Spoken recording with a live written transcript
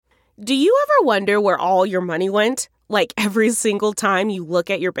Do you ever wonder where all your money went? Like every single time you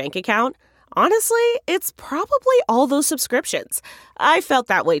look at your bank account? Honestly, it's probably all those subscriptions. I felt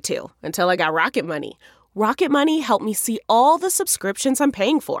that way too, until I got Rocket Money. Rocket Money helped me see all the subscriptions I'm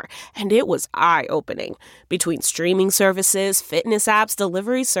paying for, and it was eye-opening. Between streaming services, fitness apps,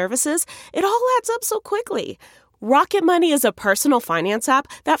 delivery services, it all adds up so quickly. Rocket Money is a personal finance app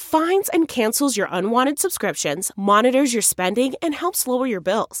that finds and cancels your unwanted subscriptions, monitors your spending, and helps lower your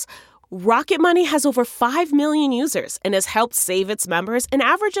bills. Rocket Money has over 5 million users and has helped save its members an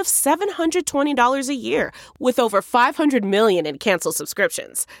average of $720 a year, with over 500 million in canceled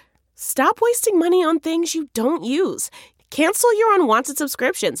subscriptions. Stop wasting money on things you don't use. Cancel your unwanted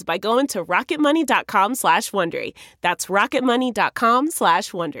subscriptions by going to rocketmoney.com/Wondery. That's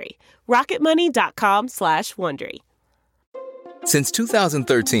rocketmoney.com/Wondery. rocketmoney.com/Wondery. Since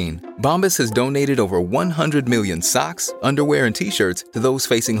 2013, Bombas has donated over 100 million socks, underwear, and T-shirts to those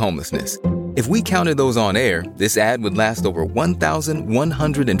facing homelessness. If we counted those on air, this ad would last over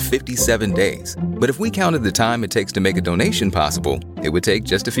 1,157 days. But if we counted the time it takes to make a donation possible, it would take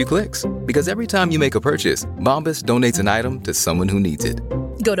just a few clicks. Because every time you make a purchase, Bombas donates an item to someone who needs it.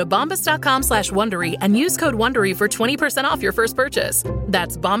 Go to bombas.com/Wondery and use code WONDERY for 20% off your first purchase.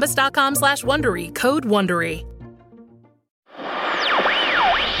 That's bombas.com/Wondery, code WONDERY.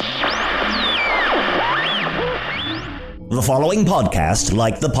 The following podcast,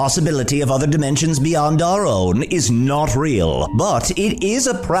 like the possibility of other dimensions beyond our own, is not real, but it is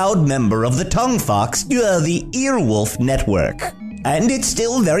a proud member of the Tongue Fox, the Earwolf Network. And it's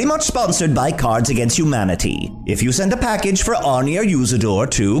still very much sponsored by Cards Against Humanity. If you send a package for Arnie or Usador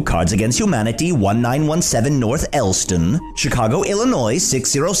to Cards Against Humanity, 1917 North Elston, Chicago, Illinois,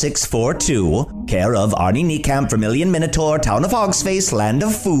 60642, care of Arnie Niekamp, Vermilion Minotaur, Town of Hogsface, Land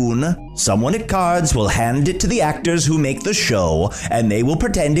of Foon, someone at Cards will hand it to the actors who make the show, and they will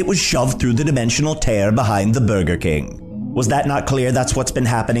pretend it was shoved through the dimensional tear behind the Burger King. Was that not clear? That's what's been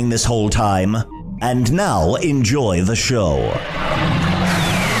happening this whole time. And now, enjoy the show.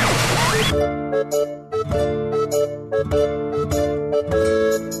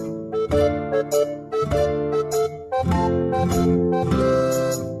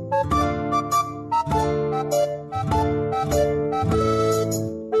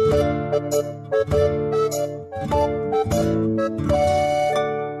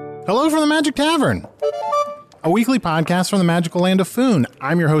 Hello from the Magic Tavern, a weekly podcast from the magical land of Foon.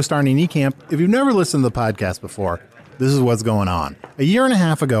 I'm your host, Arnie Niekamp. If you've never listened to the podcast before, this is what's going on. A year and a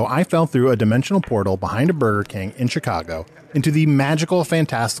half ago, I fell through a dimensional portal behind a Burger King in Chicago into the magical,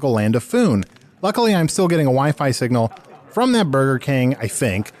 fantastical land of Foon. Luckily, I'm still getting a Wi-Fi signal from that Burger King, I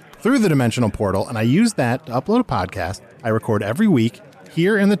think, through the dimensional portal, and I use that to upload a podcast I record every week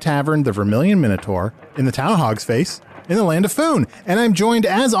here in the tavern, the Vermilion Minotaur, in the town of Hogsface, in the land of Foon. And I'm joined,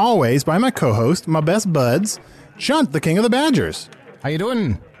 as always, by my co-host, my best buds, Shunt, the king of the Badgers. How you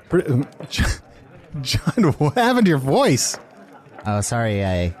doing? John, what happened to your voice? Oh, sorry.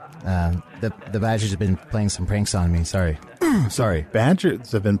 The Badgers have been playing some pranks on me. Sorry. Sorry.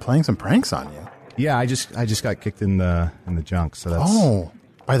 Badgers have been playing some pranks on you. Yeah, I just got kicked in the junk. So that's. Oh,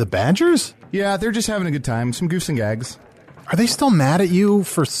 by the Badgers? Yeah, they're just having a good time. Some goofs and gags. Are they still mad at you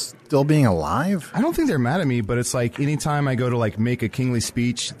for still being alive? I don't think they're mad at me, but it's like anytime I go to like make a kingly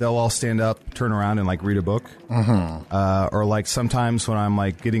speech, they'll all stand up, turn around, and like read a book. Mm-hmm. Or like sometimes when I'm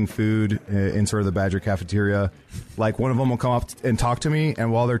like getting food in sort of the Badger cafeteria, like one of them will come up and talk to me,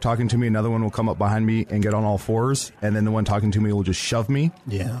 and while they're talking to me, another one will come up behind me and get on all fours, and then the one talking to me will just shove me.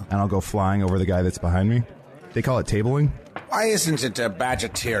 Yeah. And I'll go flying over the guy that's behind me. They call it tabling. Why isn't it a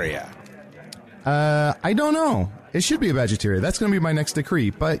Badgeteria? I don't know. It should be a Badgeteria. That's going to be my next decree.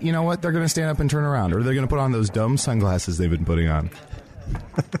 But you know what? They're going to stand up and turn around, or they're going to put on those dumb sunglasses they've been putting on.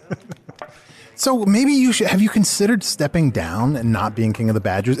 So maybe you should. Have you considered stepping down and not being king of the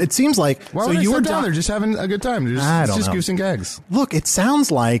Badgers? It seems like Why so would you they were step down. They're just having a good time. It's just goose and gags. Look, it sounds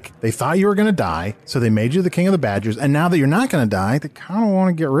like they thought you were going to die, so they made you the king of the Badgers, and now that you're not going to die, they kind of want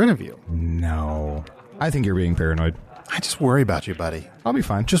to get rid of you. No, I think you're being paranoid. I just worry about you, buddy. I'll be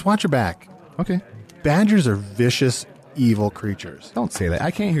fine. Just watch your back. Okay. Badgers are vicious, evil creatures. Don't say that.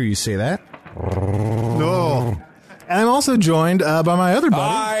 I can't hear you say that. No. And I'm also joined by my other buddy.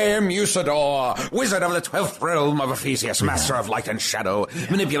 I am Usador, wizard of the 12th realm of Ephesius, master of light and shadow,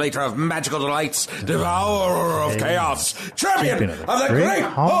 manipulator of magical delights, devourer of chaos, champion of the great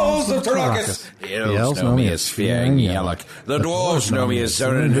halls of Tarakas. The elves know me as Fearing Yellock. The dwarves know me as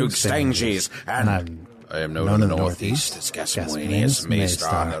Zoran Hoogstanges. And I am known in the northeast as Gasmanius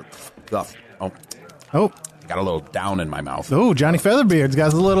Maystar. Oh. Got a little down in my mouth. Oh, Johnny Featherbeard's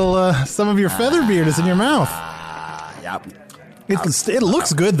got a little, some of your featherbeard is in your mouth. Yep. It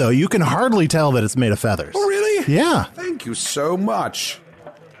looks good, though. You can hardly tell that it's made of feathers. Oh, really? Yeah. Thank you so much.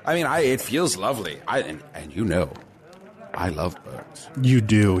 I mean, it feels lovely. And you know, I love birds. You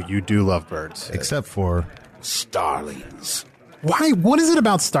do. You do love birds. Except for Starlings. Why? What is it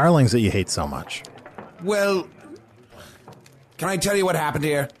about starlings that you hate so much? Well, can I tell you what happened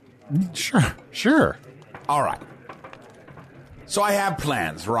here? Sure. All right. So I have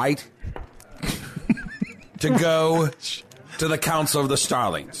plans, right? To go to the Council of the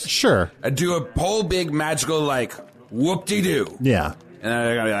Starlings. Sure. And do a whole big magical, like, whoop-de-doo. Yeah. And then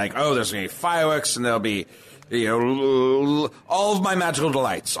they're going to be like, oh, there's going to be fireworks, and there'll be, all of my magical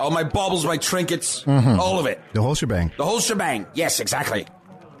delights. All my baubles, my trinkets, all of it. the whole shebang. The whole shebang. Yes, exactly.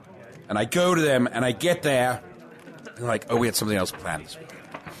 And I go to them, and I get there, and they're like, oh, we had something else planned this week.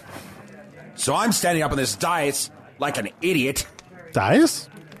 So I'm standing up on this dais like an idiot. Dais?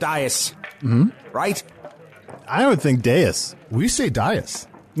 Dais. Right? I would think dais. We say dais.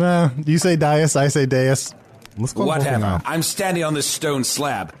 You say dais, I say dais. Let's call it Whatever. now. I'm standing on this stone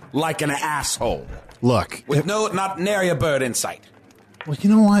slab like an asshole. Look. With not nary a bird in sight. Well, you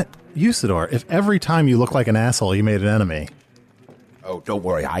know what? Usador, if every time you look like an asshole, you made an enemy. Oh, don't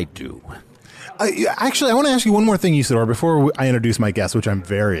worry, I do. Actually, I want to ask you one more thing, Usador, before I introduce my guest, which I'm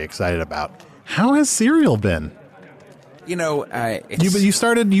very excited about. How has Serial been? You know, it's...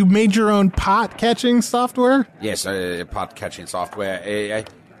 You made your own pot catching software? Yes, pot catching software.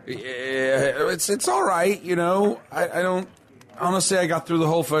 It's all right, you know. I don't... Honestly, I got through the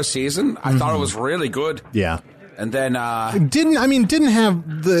whole first season. I thought it was really good. Yeah. And then... Didn't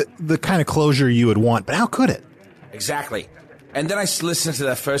have the kind of closure you would want, but how could it? Exactly. And then I listened to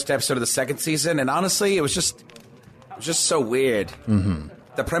the first episode of the second season, and honestly, it was just so weird. Mm-hmm.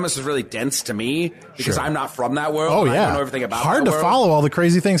 The premise was really dense to me because I'm not from that world. Oh, yeah. I don't know everything about Hard that to world. follow all the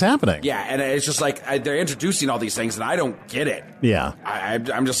crazy things happening. Yeah, and it's just like they're introducing all these things, and I don't get it. Yeah.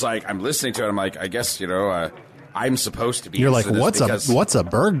 I'm just like, I'm listening to it. I'm like, I guess, I'm supposed to be. You're like, what's a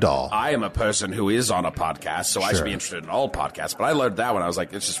Bergdahl? I am a person who is on a podcast, so I should be interested in all podcasts. But I learned that one. I was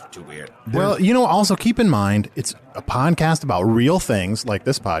like, it's just too weird. Well, also keep in mind, it's a podcast about real things like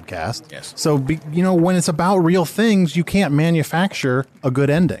this podcast. Yes. So, when it's about real things, you can't manufacture a good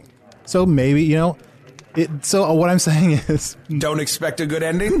ending. So maybe, so what I'm saying is... Don't expect a good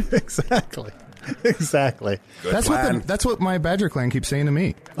ending? Exactly. Good plan. That's what my Badger clan keeps saying to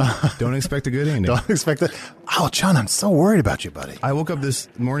me. Don't expect a good ending. Don't expect it. Oh, John, I'm so worried about you, buddy. I would up this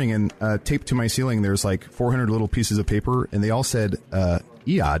morning and taped to my ceiling, there's like 400 little pieces of paper, and they all said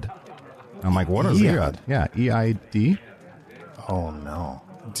EOD. I'm like, what is EOD? Yeah, EID. Oh, no.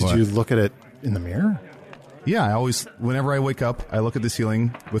 Did you look at it in the mirror? Yeah, I always, whenever I wake up, I look at the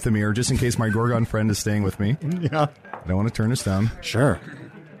ceiling with the mirror, just in case my Gorgon friend is staying with me. Yeah. I don't want to turn this down. Sure.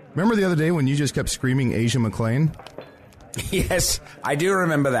 Remember the other day when you just kept screaming Asia McLean? Yes, I do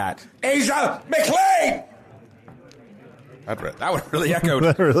remember that. Asia McLean! That one really echoed.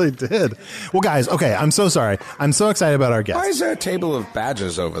 That really did. Well, guys, okay, I'm so sorry. I'm so excited about our guest. Why is there a table of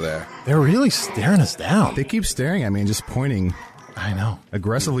badgers over there? They're really staring us down. They keep staring at me and just pointing. I know.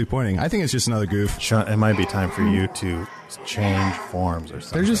 Aggressively pointing. I think it's just another goof. Sean, it might be time for you to change forms or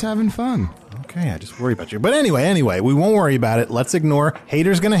something. They're just having fun. Okay, I just worry about you. But anyway, we won't worry about it. Let's ignore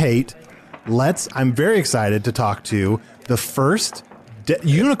haters gonna hate. I'm very excited to talk to the first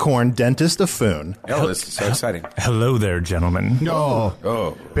unicorn dentist of Foon. Oh, this is so exciting. Hello there, gentlemen.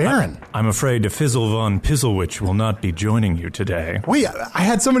 Oh. Baron. I'm afraid Fizzle von Pizzlewitch will not be joining you today. Wait, I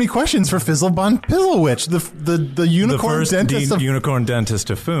had so many questions for Fizzle von Pizzlewitch, the unicorn the first dentist of unicorn dentist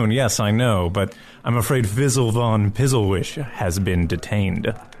of Foon. Yes, I know, but I'm afraid Fizzle von Pizzlewitch has been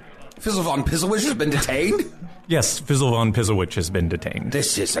detained. Fizzle von Pizzlewitch has been detained? Yes, Fizzle von Pizzlewitch has been detained.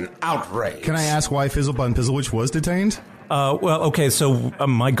 This is an outrage. Can I ask why Fizzlebun Pizzlewitch was detained? Well, okay, so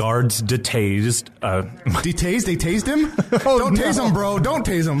my guards detased... Detased? They tased him? Don't tase him, bro. Don't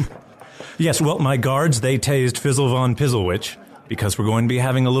tase him. Yes, well, my guards, they tased Fizzle von Pizzlewitch because we're going to be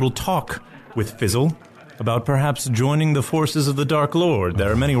having a little talk with Fizzle about perhaps joining the forces of the Dark Lord.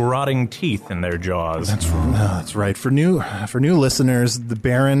 There are many rotting teeth in their jaws. That's right. For new listeners, the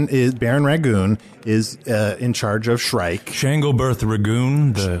Baron Ragoon is in charge of Shrike. Shanglebirth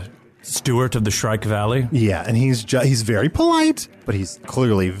Ragoon, the steward of the Shrike Valley. Yeah, and he's very polite, but he's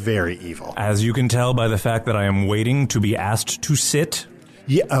clearly very evil. As you can tell by the fact that I am waiting to be asked to sit.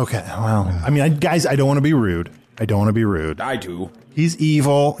 Yeah, okay. Well, I mean, guys, I don't want to be rude. I do. He's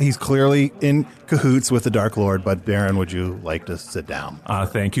evil. He's clearly in cahoots with the Dark Lord. But Baron, would you like to sit down?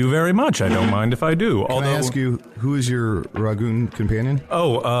 Thank you very much. I don't mind if I do. Can I ask you, who is your Ragoon companion?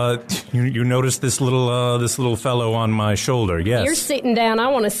 Oh, you noticed this little fellow on my shoulder? Yes. You're sitting down. I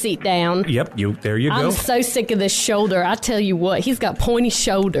want to sit down. Yep. There you go. I'm so sick of this shoulder. I tell you what, he's got pointy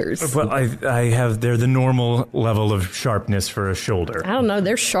shoulders. Well, they're the normal level of sharpness for a shoulder. I don't know.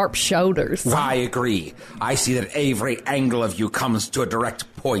 They're sharp shoulders. I agree. I see that every angle of you comes to a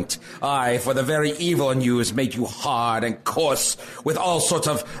direct point. Aye, for the very evil in you has made you hard and coarse, with all sorts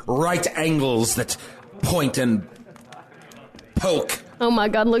of right angles that point and poke. Oh my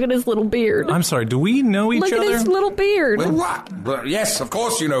God, look at his little beard. I'm sorry, do we know each other? Look at his little beard. Well, what? Well, yes, of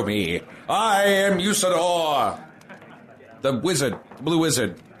course you know me. I am Usador, the wizard, the blue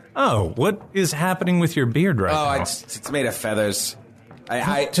wizard. Oh, what is happening with your beard right now? Oh, it's made of feathers.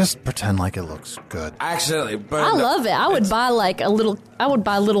 Just pretend like it looks good. Actually, but I love it. I would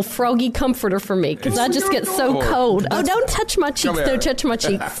buy a little froggy comforter for me because I just get so cold. Oh, don't touch my cheeks. Don't touch my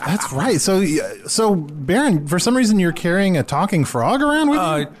cheeks. That's right. So Baron, for some reason you're carrying a talking frog around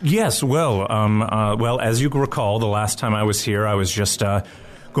with you? Yes. Well, as you recall, the last time I was here, I was just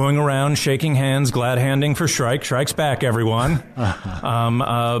going around shaking hands, glad-handing for Shrike. Shrike's back, everyone.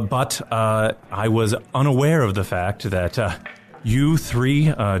 But I was unaware of the fact that you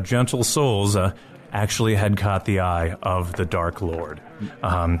three gentle souls actually had caught the eye of the Dark Lord.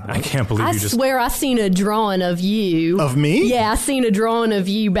 I can't believe I swear I seen a drawing of you. Of me? Yeah, I seen a drawing of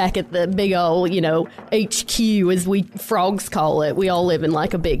you back at the big old, HQ, as we frogs call it. We all live in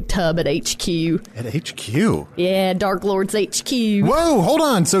like a big tub at HQ. At HQ? Yeah, Dark Lord's HQ. Whoa, hold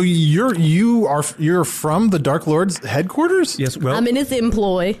on. So you're from the Dark Lord's headquarters? Yes, well, I'm in his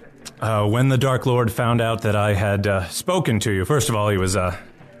employ. When the Dark Lord found out that I had spoken to you, first of all, he was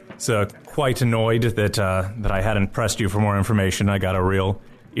quite annoyed that I hadn't pressed you for more information. I got a real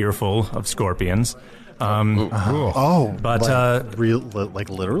earful of scorpions. But like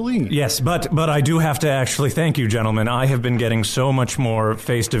literally? Yes, but I do have to actually thank you, gentlemen. I have been getting so much more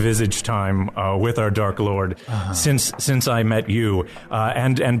face-to-visage time with our Dark Lord since I met you,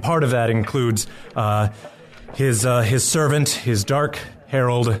 and part of that includes his servant, his Dark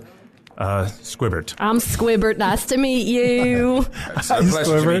Herald. Squibbert. I'm Squibbert. Nice to meet you. It's a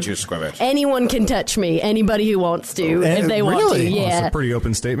pleasure to meet you, Squibbert. Anyone can touch me. Anybody who wants to, if they want to. Yeah, that's a pretty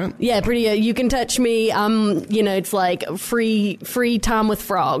open statement. Yeah, pretty. You can touch me. It's like free time with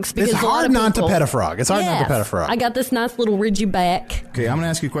frogs. Because it's hard not to pet a frog. It's hard not to pet a frog. I got this nice little ridgy back. Okay, I'm going to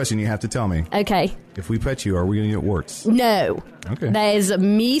ask you a question. You have to tell me. Okay. If we pet you, are we going to get warts? No. Okay. That is a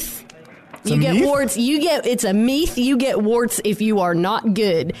myth. You get warts. It's a myth. You get warts if you are not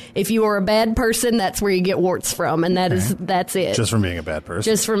good. If you are a bad person, that's where you get warts from, and that's it. Just from being a bad person.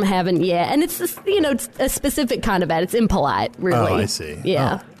 Just from having, and it's just, it's a specific kind of bad. It's impolite, really. Oh, I see.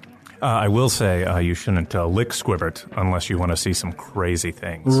 Yeah. Oh. I will say you shouldn't lick Squibbert unless you want to see some crazy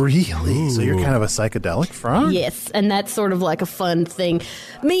things. Really? Ooh. So you're kind of a psychedelic frog? Yes, and that's sort of like a fun thing.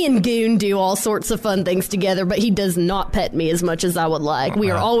 Me and Goon do all sorts of fun things together, but he does not pet me as much as I would like.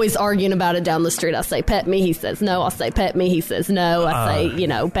 We are always arguing about it down the street. I say, pet me. He says, no. I say, pet me. He says, no. I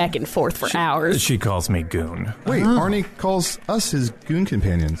say, back and forth for hours. She calls me Goon. Wait, Arnie calls us his goon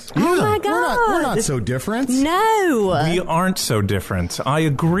companions. Oh, my God. We're not so different. No. We aren't so different. I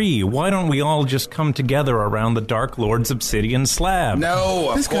agree. Why don't we all just come together around the Dark Lord's obsidian slab?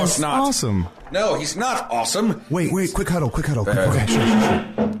 No, of course not. Awesome. No, he's not awesome. Wait, quick huddle. Okay,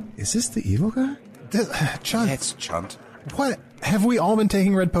 sure. Is this the evil guy? Chunt. It's Chunt. What? Have we all been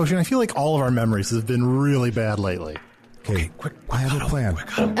taking red potion? I feel like all of our memories have been really bad lately. Okay, quick. I have a plan.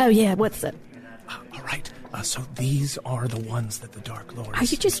 Oh, yeah, what's that? All right. So these are the ones that the Dark Lord... Are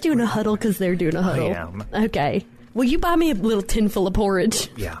you just doing a huddle because they're doing a huddle? I am. Okay. Will you buy me a little tin full of porridge?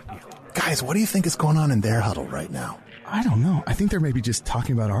 Yeah. Guys, what do you think is going on in their huddle right now? I don't know. I think they're maybe just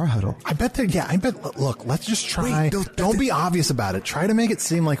talking about our huddle. I bet look, let's just try. Wait, don't be obvious about it. Try to make it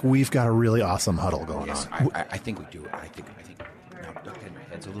seem like we've got a really awesome huddle going on. I think we do. I think now duck down your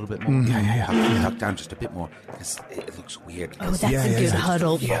heads a little bit more. Yeah. Duck down just a bit more because it looks weird. Oh, that's a good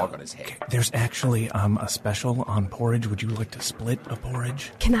huddle. Frog on his head. There's actually a special on porridge. Would you like to split a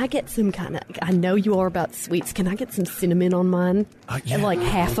porridge? Can I get some kind of... I know you are about sweets. Can I get some cinnamon on mine? Yeah. Like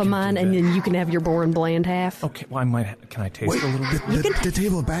half of mine, and then you can have your boring bland half. Okay, well, can I taste a little bit? The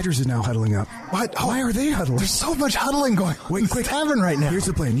table of badgers is now huddling up. What? Why are they huddling? There's so much huddling going on. Wait, quick. Tavern right now. Here's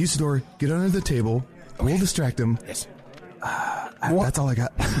the plan. Usador, get under the table. Okay. We'll distract them. Yes. That's all I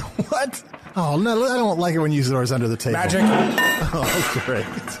got. What? Oh, no, I don't like it when Usador's under the table. Magic. Oh, great.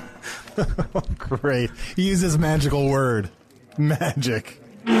 Oh, great. He used his magical word. Magic.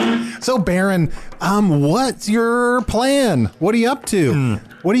 So, Baron, what's your plan? What are you up to?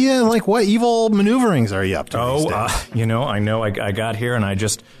 What are you what evil maneuverings are you up to? I know I got here and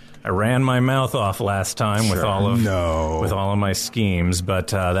I ran my mouth off last time with all of my schemes, but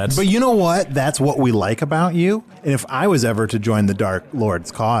that's. But you know what? That's what we like about you. And if I was ever to join the Dark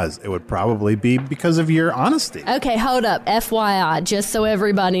Lord's cause, it would probably be because of your honesty. Okay, hold up. FYI, just so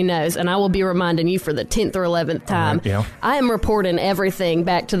everybody knows, and I will be reminding you for the 10th or 11th time, right, yeah. I am reporting everything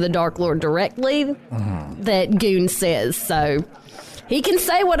back to the Dark Lord directly that Goon says, so... He can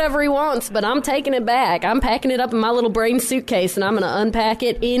say whatever he wants, but I'm taking it back. I'm packing it up in my little brain suitcase, and I'm going to unpack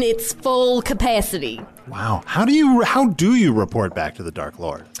it in its full capacity. Wow. How do you report back to the Dark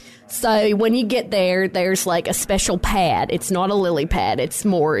Lord? So when you get there, there's like a special pad. It's not a lily pad. It's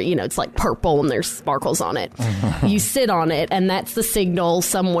more, it's like purple and there's sparkles on it. You sit on it, and that's the signal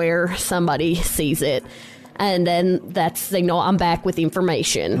somewhere somebody sees it. And then that's the signal I'm back with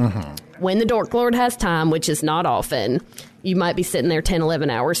information. When the Dark Lord has time, which is not often... You might be sitting there 10, 11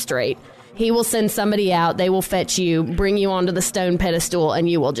 hours straight. He will send somebody out. They will fetch you, bring you onto the stone pedestal, and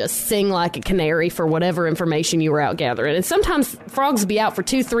you will just sing like a canary for whatever information you were out gathering. And sometimes frogs be out for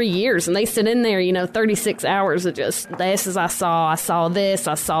 2-3 years, and they sit in there, 36 hours of just, this is I saw this,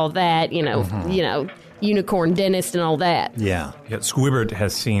 I saw that, unicorn dentist and all that. Yeah. Squibbert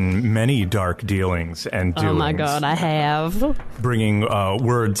has seen many dark dealings and doings. Oh my God, I have. Bringing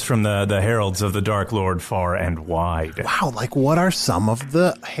words from the heralds of the Dark Lord far and wide. Wow, what are some of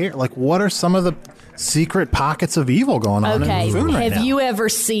the secret pockets of evil going on in Foon right now? Have you ever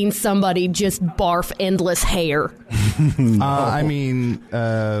seen somebody just barf endless hair? I mean...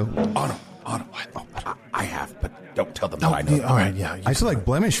 I have, but don't tell them that I know. All right, yeah. I feel like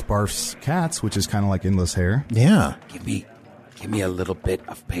Blemish barfs cats, which is kind of like endless hair. Yeah. Give me a little bit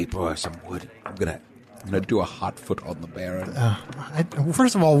of paper or some wood. I'm gonna do a hot foot on the Baron.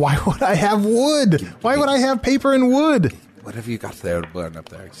 First of all, why would I have wood? Why would I have paper and wood? Whatever you got there to burn up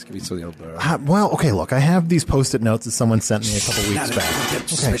there, just give me something to burn. Okay, look, I have these Post-it notes that someone sent me a couple weeks back. Get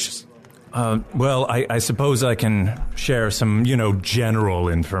suspicious. Well, I suppose I can share some, general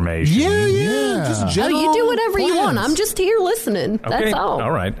information. Yeah. Just general you do whatever plans. you want. I'm just here listening. That's Okay, all.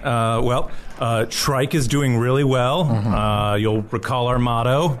 all right. Trike is doing really well. You'll recall our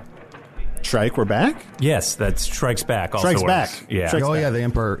motto. Trike, we're back? Yes, that's Strikes Back. Also Strikes works. Back. Yeah. Strikes Oh back. yeah, the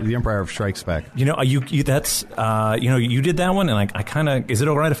Empire of Strikes Back. You did that one, and I kind of. Is it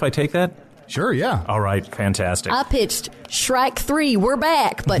all right if I take that? Sure, yeah. All right, fantastic. I pitched Shrike 3, we're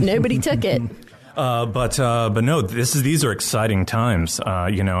back, but nobody took it. But no, these are exciting times.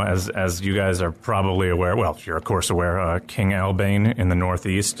 As you guys are probably aware. Well, you're of course aware. King Albane in the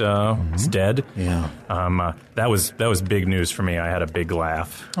Northeast is dead. Yeah. That was big news for me. I had a big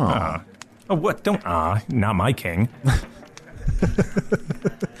laugh. What? Don't not my king.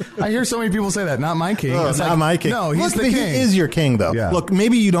 I hear so many people say that. Not my king. It's not my king. No, he's Look, the king. He is your king, though. Yeah. Look,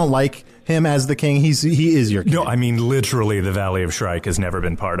 maybe you don't like him as the king. He is your king. No, I mean literally, the Valley of Shrike has never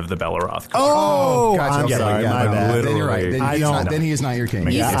been part of the Belleroth. Oh, gotcha. I'm sorry. Yeah, My bad. Then you're right. Then he is not your king.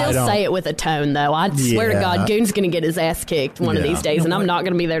 You Yeah, I still don't- say it with a tone, though. I swear to Yeah. God, Goon's going to get his ass kicked one of Yeah. these days, and I'm not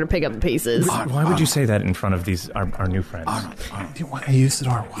going to be there to pick up the pieces. Why would you say that in front of our new friends?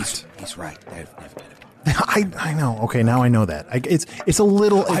 Usador, what? He's right. They've never been. I know. Okay, now I know that. It's a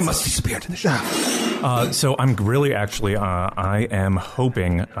little. I must disappear to the shop. So I'm really actually, I am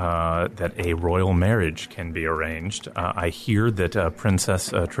hoping that a royal marriage can be arranged. I hear that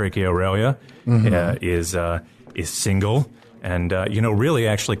Princess Trachea Aurelia is single and, really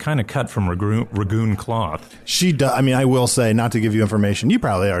actually kind of cut from Ragoon cloth. She does. I mean, I will say, not to give you information, you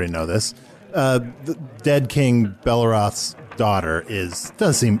probably already know this. The dead King Belleroth's daughter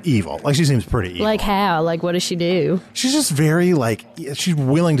does seem evil. Like, she seems pretty evil. Like how? Like, what does she do? She's just very, she's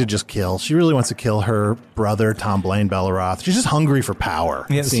willing to just kill. She really wants to kill her brother, Tom Blaine Belleroth. She's just hungry for power.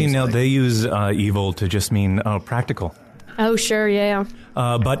 Yeah, see, now they use evil to just mean practical. Oh, sure, yeah.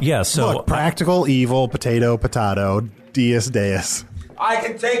 But yeah, so... Look, practical, evil, potato, Dies Deus. I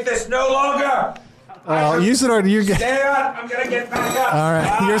can take this no longer. Usador, you're good. Stay on. I'm gonna get back up. All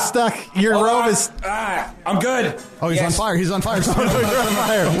right, you're stuck. Your robe is... I'm good. Oh, he's on fire. He's on fire. You're on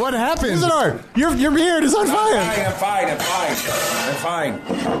fire. What happened? Usador, your beard is on fire. I'm fine.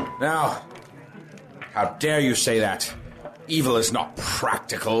 Now, how dare you say that? Evil is not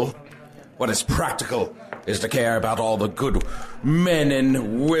practical. What is practical is to care about all the good men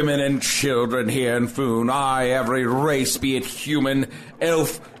and women and children here in Foon. Every race, be it human,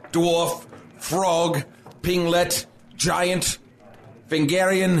 elf, dwarf, frog, pinglet, giant,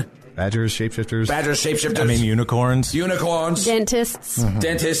 Fingarian, Badgers, shapeshifters. I mean, unicorns. unicorns, Dentists.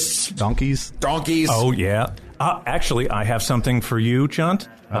 dentists, Donkeys. donkeys. Oh, yeah. Actually, I have something for you, Chunt.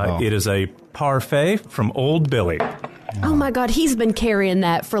 It is a parfait from Old Billy. Oh my God, he's been carrying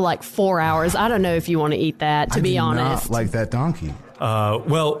that for like 4 hours. I don't know if you want to eat that, to be honest. Not like that donkey.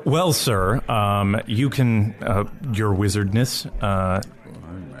 Well, sir, you can, your wizardness,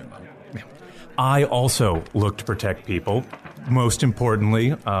 I also look to protect people, most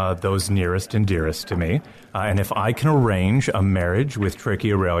importantly, those nearest and dearest to me. And if I can arrange a marriage with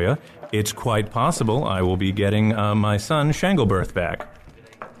Tricky Aurelia, it's quite possible I will be getting my son Shanglebirth back.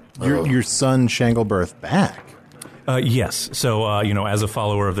 Your son Shanglebirth back? Yes. So, as a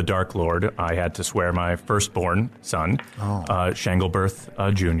follower of the Dark Lord, I had to swear my firstborn son,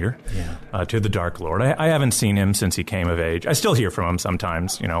 Shanglebirth Jr., to the Dark Lord. I haven't seen him since he came of age. I still hear from him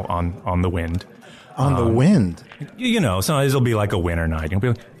sometimes, on the wind. On the wind? Sometimes it'll be like a winter night. You'll be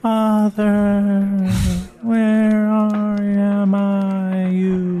like, Father, where am I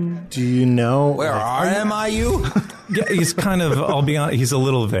you? Do you know? Where am I you? Yeah, he's kind of, I'll be honest, he's a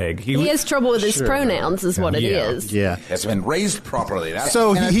little vague. He has trouble with his pronouns is what it is. Yeah. It's been raised properly.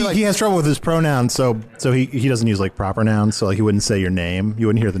 So he has trouble with his pronouns, so he doesn't use like proper nouns, so like he wouldn't say your name. You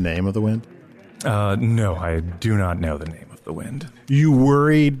wouldn't hear the name of the wind? No, I do not know the name of the wind. You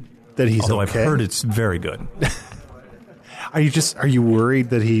worried that he's Although okay? I've heard it's very good. Are you worried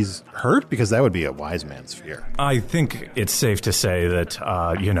that he's hurt? Because that would be a wise man's fear. I think it's safe to say that,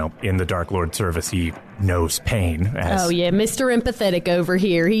 in the Dark Lord service, he knows pain. Oh, yeah, Mr. Empathetic over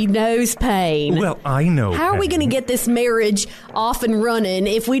here. He knows pain. Well, I know How are we going to get this marriage off and running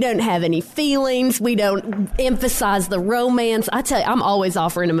if we don't have any feelings, we don't emphasize the romance? I tell you, I'm always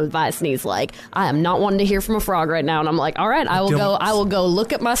offering him advice, and he's like, I am not wanting to hear from a frog right now. And I'm like, all right, I will go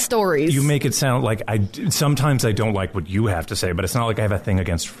look at my stories. You make it sound like sometimes I don't like what you have to say, but it's not like I have a thing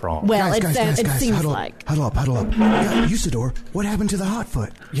against frogs. Well, guys, it seems huddle like. Huddle up. Yeah, Usador, what happened to the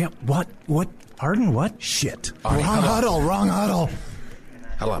Hotfoot? Yeah, what? Pardon, what? Shit. Wrong huddle. Huddle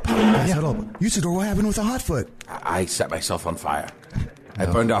up. Guys, huddle up. Usador, what happened with the Hotfoot? I set myself on fire. I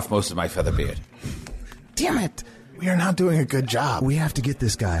burned off most of my feather beard. Damn it. We are not doing a good job. We have to get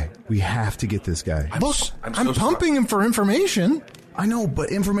this guy. I'm pumping him for information. I know, but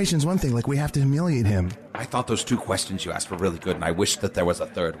information's one thing. Like, we have to humiliate him. I thought those 2 questions you asked were really good, and I wish that there was a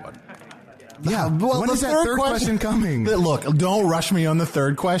third one. Yeah, when is that third question coming? Look, don't rush me on the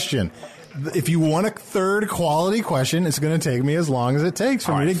third question. If you want a third quality question, it's going to take me as long as it takes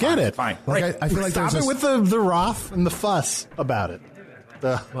for me to get it. Fine. Like, I feel like Stop it with the wrath and the fuss about it.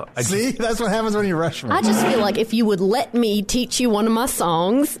 See, that's what happens when you rush me. I just feel like if you would let me teach you one of my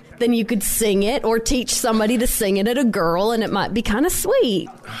songs, then you could sing it or teach somebody to sing it at a girl, and it might be kind of sweet.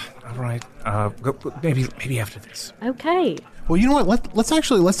 All right. Maybe after this. Okay. Well, you know what?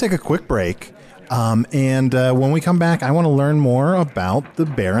 Let's take a quick break. And when we come back, I want to learn more about the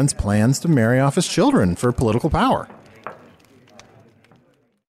Baron's plans to marry off his children for political power.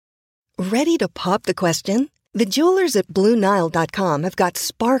 Ready to pop the question? The jewelers at BlueNile.com have got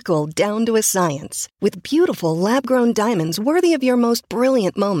sparkle down to a science with beautiful lab-grown diamonds worthy of your most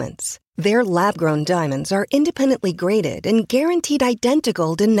brilliant moments. Their lab-grown diamonds are independently graded and guaranteed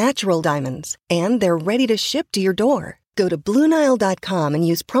identical to natural diamonds, and they're ready to ship to your door. Go to BlueNile.com and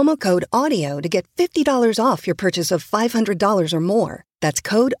use promo code AUDIO to get $50 off your purchase of $500 or more. That's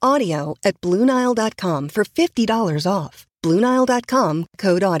code AUDIO at BlueNile.com for $50 off. BlueNile.com,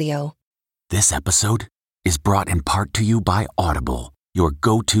 code AUDIO. This episode is brought in part to you by Audible, your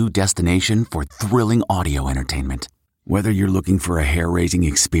go-to destination for thrilling audio entertainment. Whether you're looking for a hair-raising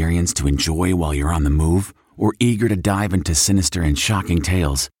experience to enjoy while you're on the move or eager to dive into sinister and shocking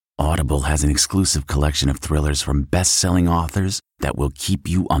tales, Audible has an exclusive collection of thrillers from best-selling authors that will keep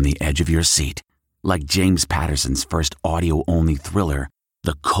you on the edge of your seat. Like James Patterson's first audio-only thriller,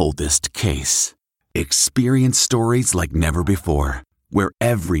 The Coldest Case. Experience stories like never before, where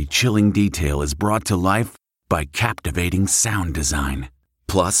every chilling detail is brought to life by captivating sound design.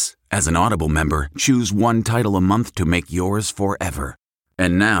 Plus, as an Audible member, choose one title a month to make yours forever.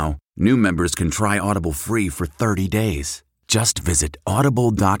 And now, new members can try Audible free for 30 days. Just visit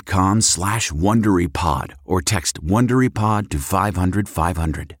audible.com/WonderyPod or text WonderyPod to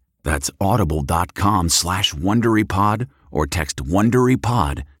 500-500. That's audible.com/WonderyPod or text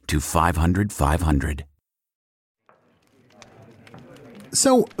WonderyPod to 500-500.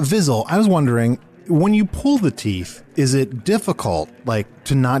 So, Vizzle, I was wondering, when you pull the teeth, is it difficult,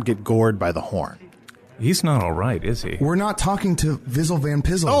 to not get gored by the horn? He's not all right, is he? We're not talking to Vizzle Van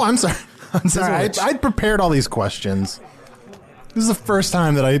Pizzle. Oh, I'm sorry. I'd prepared all these questions. This is the first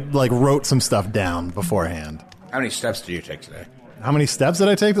time that I, wrote some stuff down beforehand. How many steps do you take today? How many steps did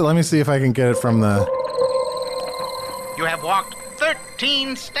I take? Let me see if I can get it from the... You have walked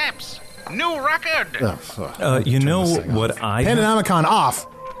 13 steps. New record. You know what I... Pandanomicon off!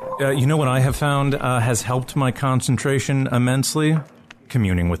 You know what I have found has helped my concentration immensely?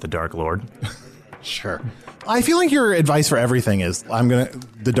 Communing with the Dark Lord. Sure. I feel like your advice for everything is,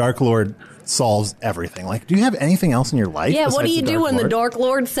 the Dark Lord solves everything. Like, do you have anything else in your life? Yeah, what do you do when the Dark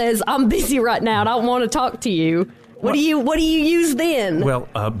Lord says, I'm busy right now, I don't want to talk to you? What do you use then? Well,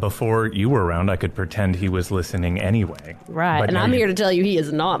 before you were around, I could pretend he was listening anyway. Right, and I'm here to tell you he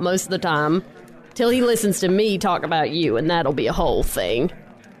is not most of the time, till he listens to me talk about you, and that'll be a whole thing.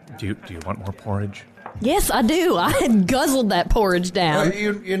 Do you want more porridge? Yes, I do. I had guzzled that porridge down.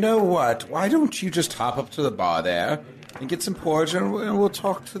 You know what? Why don't you just hop up to the bar there and get some porridge, and we'll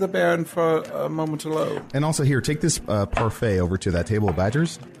talk to the Baron for a moment alone. And also here, take this parfait over to that table of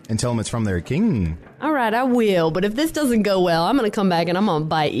badgers and tell them it's from their king. All right, I will, but if this doesn't go well, I'm going to come back and I'm going to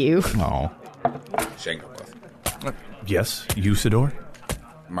bite you. Oh. Shangoberth. Yes, Usador?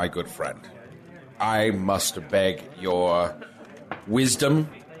 My good friend, I must beg your wisdom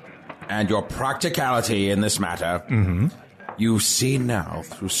and your practicality in this matter. Mm-hmm. You see now,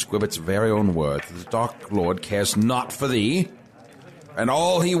 through Squibbit's very own words, that the Dark Lord cares not for thee, and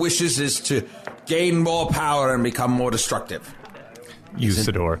all he wishes is to gain more power and become more destructive.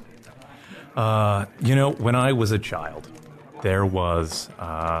 Usador. When I was a child, there was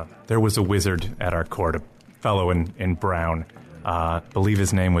a wizard at our court, a fellow in brown. Believe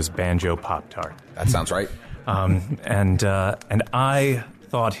his name was Banjo Pop-Tart. That sounds right. And I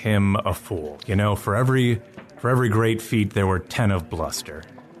thought him a fool. You know, for every great feat, there were 10 of bluster.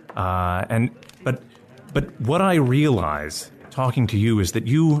 But what I realize, talking to you, is that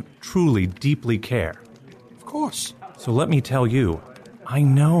you truly, deeply care. Of course. So let me tell you, I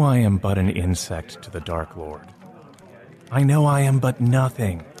know I am but an insect to the Dark Lord. I know I am but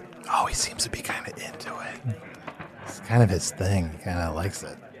nothing. Oh, he seems to be kind of into it. It's kind of his thing. He kind of likes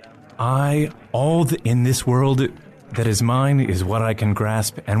it. In this world that is mine is what I can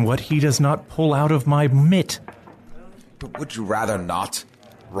grasp, and what he does not pull out of my mitt. But would you rather not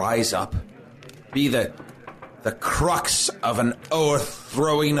rise up, be the crux of an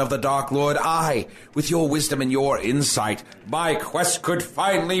overthrowing of the Dark Lord? I, with your wisdom and your insight, my quest could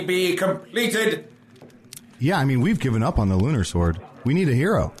finally be completed. Yeah, I mean, we've given up on the Lunar Sword. We need a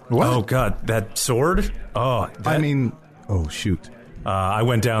hero. What? Oh, God, that sword? Oh, shoot. I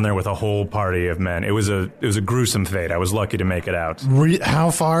went down there with a whole party of men. It was a gruesome fate. I was lucky to make it out.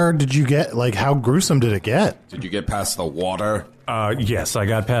 How far did you get? Like, how gruesome did it get? Did you get past the water? Yes, I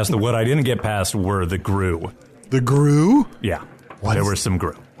got past what I didn't get past were the grue. The grue? Yeah. There was some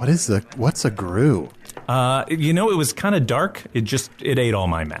grue. What's a grue? It was kind of dark. It ate all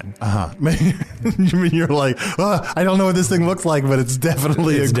my men. You mean you're like, I don't know what this thing looks like, but it's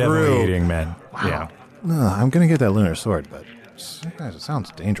definitely a grue. It's definitely eating men. Wow. Yeah. No, I'm going to get that lunar sword, but it sounds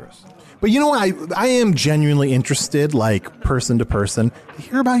dangerous. But you know what? I am genuinely interested, like person to person, to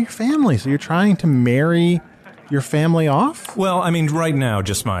hear about your family. So you're trying to marry your family off? Well, I mean, right now,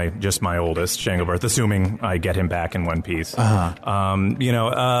 just my oldest, Shangoberth, assuming I get him back in one piece. It's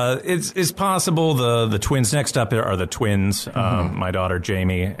possible the twins. Next up are the twins, my daughter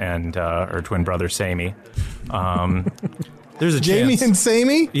Jamie and her twin brother Sammy. There's a Jamie chance. and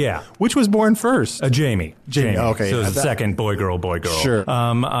Sammy? Yeah. Which was born first? Jamie. Okay. So it's the second boy, girl. Sure. We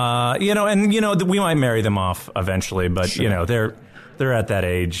might marry them off eventually, but, sure. They're at that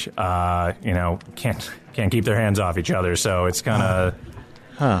age, can't keep their hands off each other, so it's kind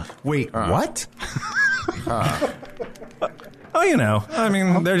of... Wait, what? Oh, I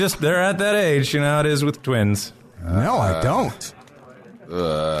mean, they're at that age, it is with twins. No, I don't.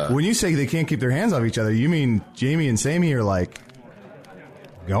 When you say they can't keep their hands off each other, you mean Jamie and Sammy are, like,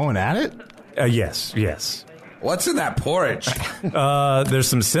 going at it? Yes. What's in that porridge? There's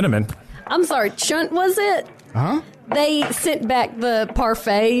some cinnamon. I'm sorry, Chunt, was it? Huh? They sent back the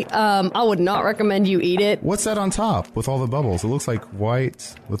parfait. I would not recommend you eat it. What's that on top with all the bubbles? It looks like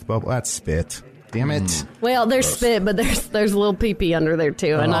white with bubbles. That's spit. Damn it. Well, there's spit, but there's a little pee-pee under there,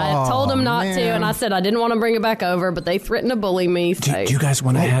 too. And I told them not to, and I said I didn't want to bring it back over, but they threatened to bully me. So. Do you guys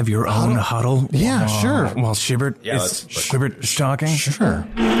want to have your own huddle? Yeah, sure. While Shibbert is talking? Sure.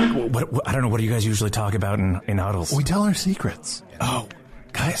 What, I don't know, what do you guys usually talk about in huddles? We tell our secrets. Oh,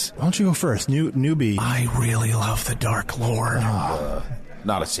 guys. Why don't you go first, newbie? I really love the Dark Lord.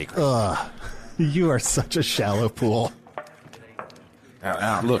 Not a secret. You are such a shallow pool.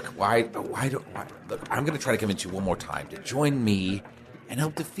 Now, look, look, I'm going to try to convince you one more time to join me and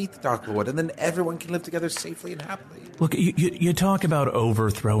help defeat the Dark Lord, and then everyone can live together safely and happily. Look, you talk about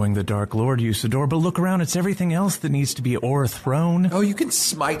overthrowing the Dark Lord, Usador, but look around, it's everything else that needs to be overthrown. Oh, you can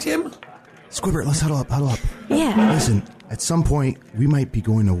smite him? Squibbert, let's huddle up. Yeah. Listen, at some point, we might be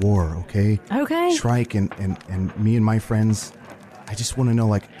going to war, okay? Okay. Shrike and me and my friends, I just want to know,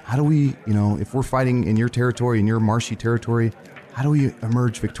 like, how do we, if we're fighting in your territory, in your marshy territory, how do we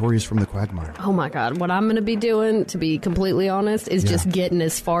emerge victorious from the quagmire? Oh, my God. What I'm going to be doing, to be completely honest, is just getting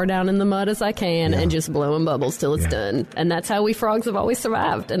as far down in the mud as I can and just blowing bubbles till it's done. And that's how we frogs have always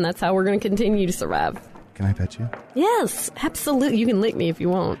survived, and that's how we're going to continue to survive. Can I pet you? Yes, absolutely. You can lick me if you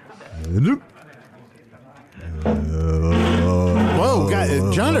want.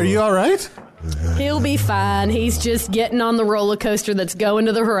 Whoa, John, are you all right? He'll be fine. He's just getting on the roller coaster that's going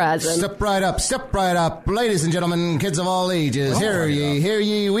to the horizon. Step right up. Ladies and gentlemen, kids of all ages, hear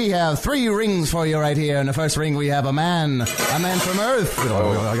ye. We have 3 rings for you right here. In the first ring, we have a man from Earth.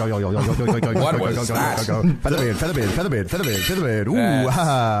 What was that? Featherbed. Ooh,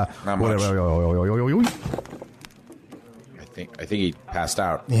 not much. I think he passed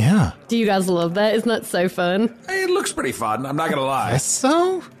out. Yeah. Do you guys love that? Isn't that so fun? Hey, it looks pretty fun. I'm not going to lie. Yes,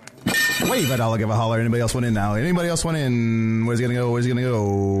 so? Wave at all, give a holler. Anybody else want in now? Where's he going to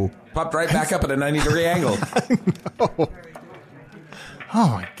go? Popped right back up at a 90-degree angle. No. Oh,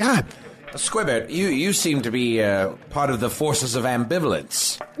 my God. Squibbert, you seem to be part of the forces of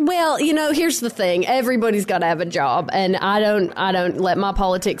ambivalence. Well, here's the thing. Everybody's got to have a job, and I don't let my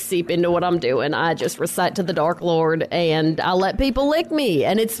politics seep into what I'm doing. I just recite to the Dark Lord, and I let people lick me.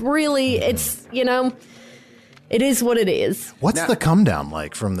 And it is what it is. What's the come down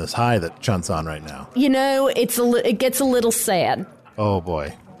like from this high that Chunt's on right now? It gets a little sad. Oh,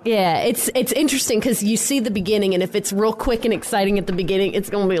 boy. Yeah, it's interesting because you see the beginning, and if it's real quick and exciting at the beginning, it's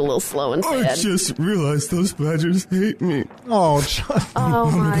going to be a little slow and sad. I just realized those badgers hate me. Oh, Chunt. Oh,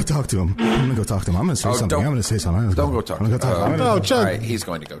 I'm going to go talk to him. I'm going to say something. Don't go talk to him. Chunt. All right, he's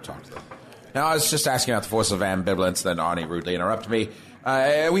going to go talk to them. Now, I was just asking about the force of ambivalence, then Arnie rudely interrupted me.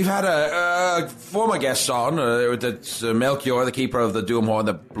 We've had a former guest on, that's Melchior, the keeper of the Doomhorn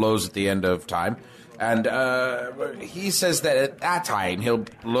that blows at the end of time. And he says that at that time he'll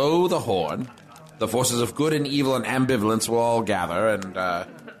blow the horn, the forces of good and evil and ambivalence will all gather, and the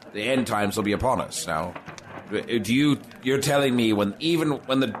end times will be upon us. Now, you're telling me even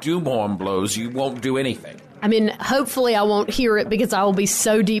when the Doomhorn blows, you won't do anything? I mean, hopefully I won't hear it because I will be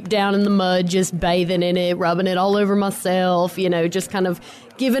so deep down in the mud, just bathing in it, rubbing it all over myself, just kind of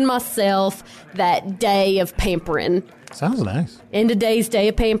giving myself that day of pampering. Sounds nice. End of day's day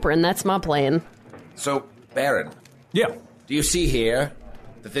of pampering. That's my plan. So, Baron. Yeah. Do you see here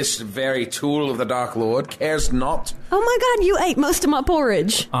that this very tool of the Dark Lord cares not? Oh my God, you ate most of my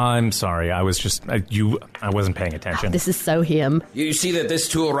porridge. I'm sorry. I was just I wasn't paying attention. Oh, this is so him. You see that this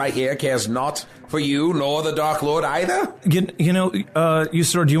tool right here cares not for you nor the Dark Lord either?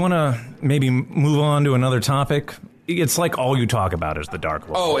 Usador, do you want to maybe move on to another topic? It's like all you talk about is the Dark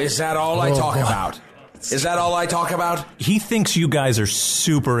Lord. Oh, is that all I talk about? Is that all I talk about? He thinks you guys are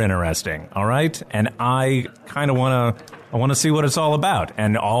super interesting, all right? And I kind of want to see what it's all about.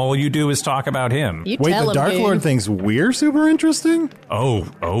 And all you do is talk about him. Wait, the Dark Lord thinks we're super interesting?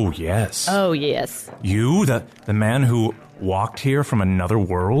 Oh, yes. Oh, yes. You, the man who walked here from another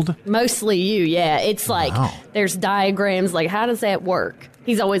world? Mostly you, yeah. It's like there's diagrams, like, how does that work?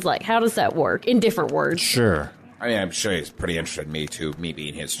 He's always like, how does that work? In different words. Sure. I mean, I'm sure he's pretty interested in me, too, me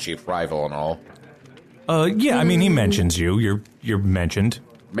being his chief rival and all. Yeah, I mean, he mentions you. You're mentioned.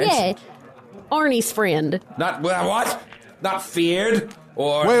 Yeah, Arnie's friend. Not, what? Not feared?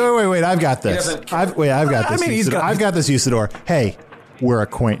 Or... Wait, I've got this. I've got this. I mean, I've got this, Usador. Hey, we're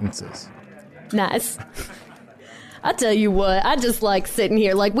acquaintances. Nice. I tell you what, I just like sitting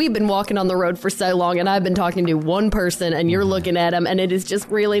here. Like, we've been walking on the road for so long, and I've been talking to one person, and you're looking at him, and it is just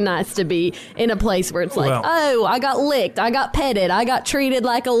really nice to be in a place where it's like, oh, I got licked, I got petted, I got treated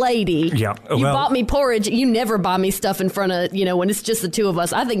like a lady. Yeah. You bought me porridge. You never buy me stuff in front of, when it's just the two of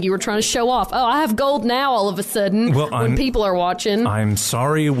us. I think you were trying to show off. Oh, I have gold now all of a sudden when people are watching. I'm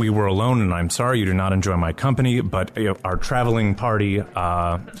sorry we were alone, and I'm sorry you do not enjoy my company, but our traveling party...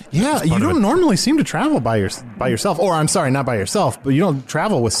 yeah, you don't normally seem to travel by yourself. Or, I'm sorry, not by yourself, but you don't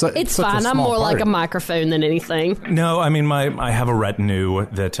travel with such It's fine. I'm more like a microphone than anything. No, I mean, I have a retinue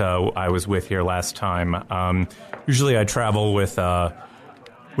that I was with here last time. Usually I travel with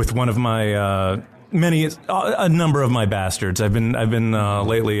one of my... a number of my bastards. I've been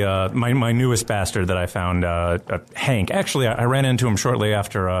lately. My newest bastard that I found, Hank. Actually, I ran into him shortly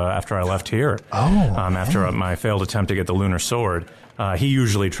after I left here. After my failed attempt to get the lunar sword. He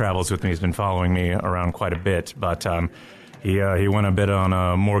usually travels with me. He's been following me around quite a bit, but he went a bit on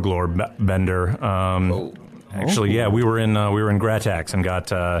a Morglor bender. Actually, yeah, we were in Gratax and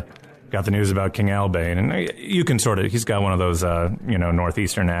got got the news about King Albane, and you can sort of, he's got one of those,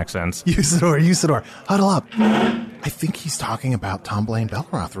 northeastern accents. Usador, huddle up. I think he's talking about Tom Blaine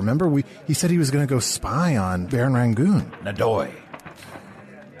Belroth. Remember, he said he was going to go spy on Baron Rangoon. Nadoy.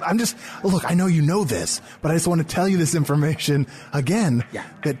 Look, I know you know this, but I just want to tell you this information again. Yeah.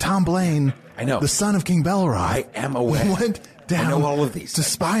 That Tom Blaine, I know, the son of King Belroth, I am aware. Went down I know all of these to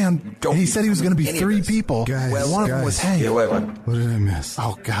spy on. And he said he was going to be 3 people. Guys, one of them was Hank. Yeah, wait. What did I miss?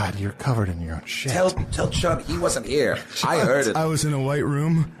 Oh God, you're covered in your own shit. Tell Chun he wasn't here. I heard it. I was in a white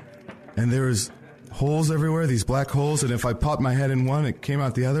room, and there was holes everywhere, these black holes, and if I popped my head in one, it came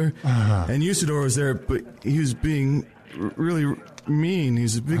out the other. And Usador was there, but he was being really mean.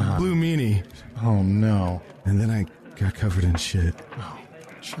 He's a big blue meanie. Oh no. And then I got covered in shit. Oh,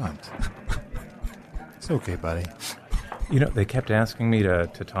 Chunt. It's okay, buddy. You know, they kept asking me to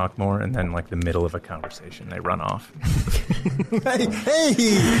talk more, and then, like, the middle of a conversation, they run off. Hey,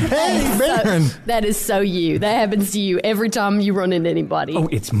 Baron! That is so you. That happens to you every time you run into anybody. Oh,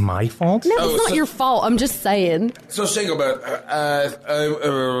 it's my fault? No, it's not your fault. I'm just saying. So, Singleman,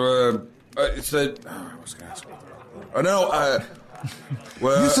 it's the... I was going to ask you. Oh, no,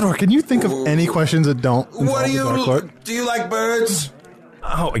 well... Usador, can you think of any questions that don't What involve the Dark Lord? do you like birds?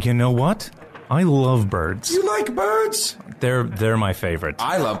 Oh, you know what? I love birds. You like birds? They're my favorite.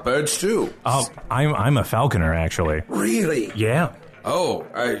 I love birds, too. Oh, I'm a falconer, actually. Really? Yeah. Oh,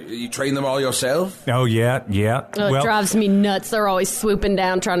 you train them all yourself? Oh, yeah. Oh, it drives me nuts. They're always swooping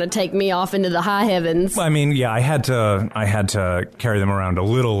down trying to take me off into the high heavens. I mean, yeah, I had to carry them around a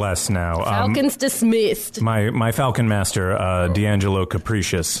little less now. Falcon's dismissed. My falcon master, D'Angelo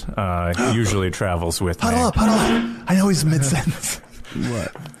Capricious, usually travels with me. Huddle up. I know he's mid-sentence.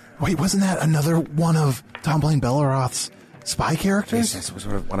 What? Wait, wasn't that another one of Tom Blaine Belroth's spy characters? Yes, it was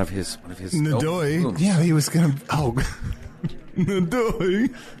one of his... Nadoy. Yeah, he was going to... Oh...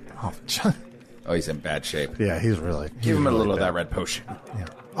 Nadoy. Oh, Chunt. Oh, he's in bad shape. Yeah, he's really... Give him a really little bad. of that red potion. Yeah.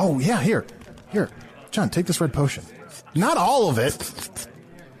 Oh, yeah, here. John, take this red potion. Not all of it.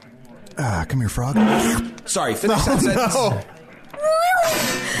 Come here, frog. Sorry, finish that sentence. No.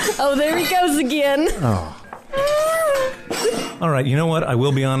 Oh, there he goes again. Oh. All right, you know what? I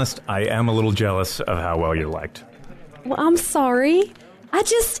will be honest. I am a little jealous of how well you're liked. Well, I'm sorry.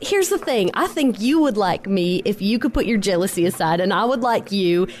 Here's the thing. I think you would like me if you could put your jealousy aside, and I would like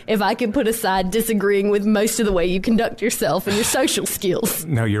you if I could put aside disagreeing with most of the way you conduct yourself and your social skills.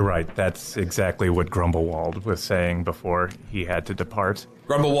 No, you're right. That's exactly what Grumblewald was saying before he had to depart.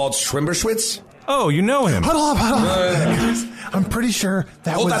 Grumblewald Schwimberschwitz? Oh, you know him. Huddle up. Guys, I'm pretty sure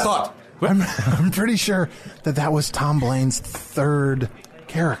that Hold was... that thought. I'm pretty sure that was Tom Blaine's 3rd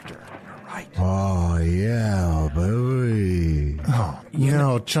character. Right. Oh, yeah, boy.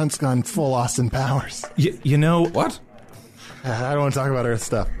 Oh, Chunt's gone full Austin Powers. You know... What? I don't want to talk about Earth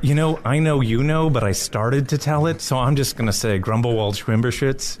stuff. You know, I know you know, but I started to tell it, so I'm just going to say Grumblewald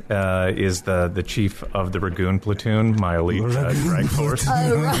Schwimberschwitz is the chief of the Ragoon platoon, my elite drag force.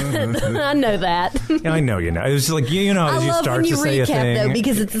 Oh, right. I know that. Yeah, I know you know. It was like, you know, as you start to say a thing. I love when you recap, though,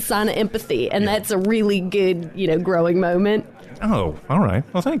 because it's a sign of empathy, and that's a really good, growing moment. Oh, all right.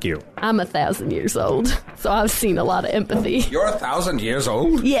 Well, thank you. I'm 1,000 years old, so I've seen a lot of empathy. You're 1,000 years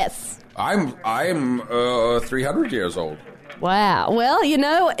old? Yes. I'm 300 years old. Wow. Well,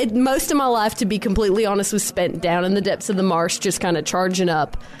 most of my life, to be completely honest, was spent down in the depths of the marsh, just kind of charging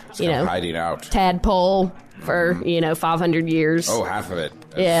up, hiding out. Tadpole for, 500 years. Oh, half of it.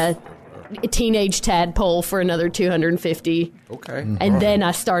 Yeah. A teenage tadpole for another 250. Okay. And then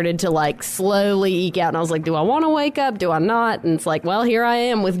I started to, slowly eke out, and I was like, do I want to wake up? Do I not? And it's like, well, here I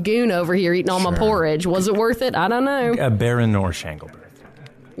am with Goon over here eating all my porridge. Was it worth it? I don't know. Baron or Shanglebirth.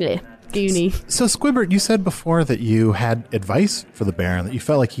 Yeah. Goonie. So, Squibbert, you said before that you had advice for the Baron that you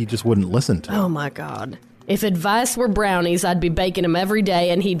felt like he just wouldn't listen to. Oh, my God. If advice were brownies, I'd be baking them every day,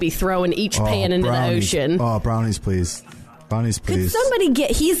 and he'd be throwing each pan into the ocean. Oh, brownies, please. Brownies, please. Could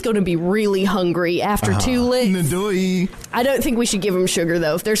somebody he's going to be really hungry after 2 licks. Nadoy. I don't think we should give him sugar,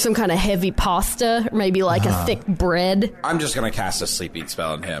 though. If there's some kind of heavy pasta, or maybe like a thick bread. I'm just going to cast a sleeping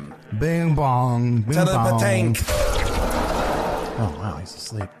spell on him. Bing bong. Bing bong. Oh, wow, he's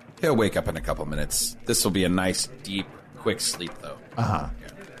asleep. He'll wake up in a couple minutes. This will be a nice, deep, quick sleep, though. Uh-huh. Yeah.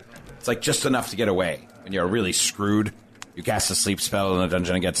 It's like just enough to get away. When you're really screwed, you cast a sleep spell in a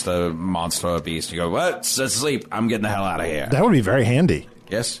dungeon against a monster or a beast. You go, what? It's asleep. I'm getting the hell out of here. That would be very handy.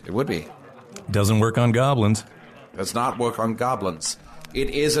 Yes, it would be. Doesn't work on goblins. Does not work on goblins.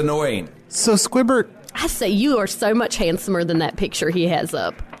 It is annoying. So, Squibbert... I say you are so much handsomer than that picture he has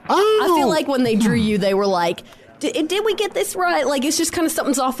up. Oh! I feel like when they drew you, they were like, Did we get this right? Like, it's just kind of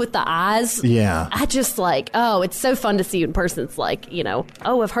something's off with the eyes. Yeah. I just it's so fun to see you in person. It's like,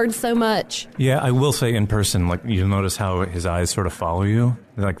 I've heard so much. Yeah, I will say in person, like, you'll notice how his eyes sort of follow you.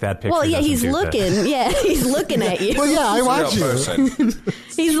 Like that picture. Well, yeah, he's looking. That. Yeah, he's looking at you. Well, yeah, I watch you.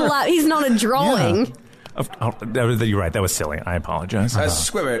 He's not a drawing. Yeah. You're right. That was silly. I apologize.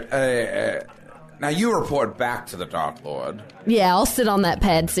 Squibbert, now you report back to the Dark Lord. Yeah, I'll sit on that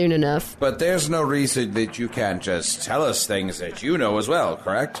pad soon enough. But there's no reason that you can't just tell us things that you know as well,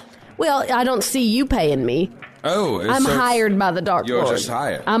 correct? Well, I don't see you paying me. Oh, I'm hired by the Dark Lord. You're just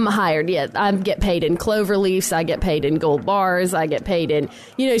hired. I'm hired, yeah. I get paid in clover leaves. I get paid in gold bars. I get paid in,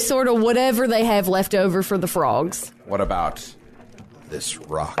 sort of whatever they have left over for the frogs. What about this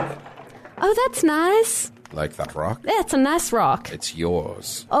rock? Oh, that's nice. Like that rock? Yeah, it's a nice rock. It's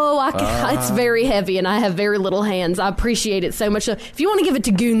yours. Oh, it's very heavy, and I have very little hands. I appreciate it so much. If you want to give it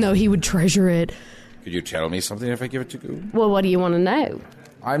to Goon, though, he would treasure it. Could you tell me something if I give it to Goon? Well, what do you want to know?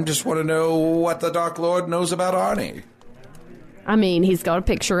 I just want to know what the Dark Lord knows about Arnie. I mean, he's got a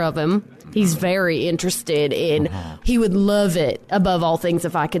picture of him. He's very interested in... He would love it, above all things,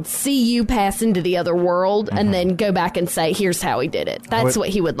 if I could see you pass into the other world and then go back and say, here's how he did it. That's what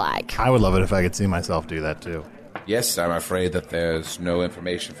he would like. I would love it if I could see myself do that, too. Yes, I'm afraid that there's no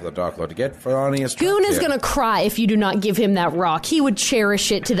information for the Dark Lord to get for Arnie. Goon is going to cry if you do not give him that rock. He would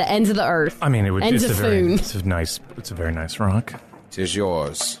cherish it to the ends of the earth. I mean, it's a very nice rock. Tis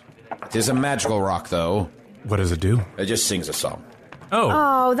yours. Tis a magical rock, though. What does it do? It just sings a song.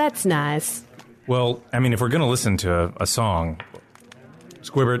 Oh, that's nice. Well, I mean, if we're going to listen to a song,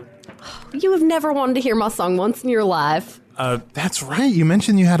 Squibbert. You have never wanted to hear my song once in your life. That's right. You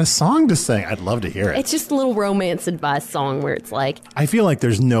mentioned you had a song to sing. I'd love to hear it. It's just a little romance advice song where it's like... I feel like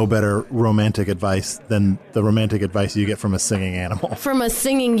there's no better romantic advice than the romantic advice you get from a singing animal. From a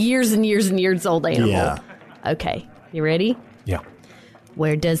singing years and years and years old animal. Yeah. Okay. You ready? Yeah.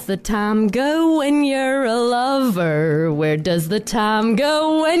 Where does the time go when you're a lover? Where does the time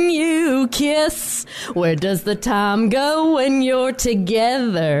go when you kiss? Where does the time go when you're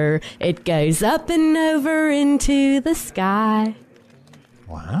together? It goes up and over into the sky.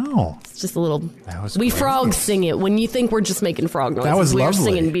 Wow. It's just a little... That was we great. Frogs sing it when you think we're just making frog noises. That was we're lovely.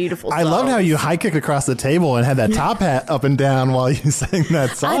 Singing beautiful songs. I loved how you high kicked across the table and had that top hat up and down while you sang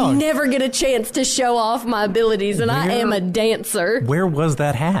that song. I never get a chance to show off my abilities, and I am a dancer. Where was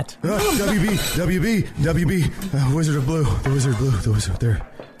that hat? WB, Wizard of Blue, the Wizard there,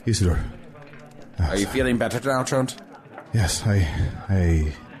 Isidore. Are you feeling better now, Trent? Yes,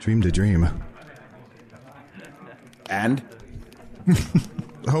 I dreamed a dream. And?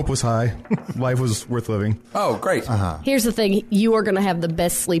 Hope was high. Life was worth living. Oh, great. Here's the thing. You are going to have the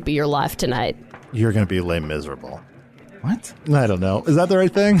best sleep of your life tonight. You're going to be lay miserable. What? I don't know. Is that the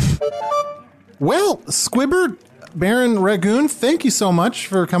right thing? Well, Squibbert, Baron Ragoon, thank you so much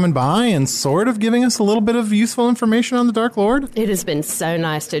for coming by and sort of giving us a little bit of useful information on the Dark Lord. It has been so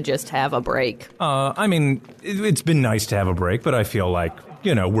nice to just have a break. I mean, it's been nice to have a break, but I feel like,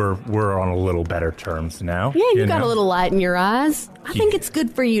 we're on a little better terms now. Yeah, you got a little light in your eyes. I think it's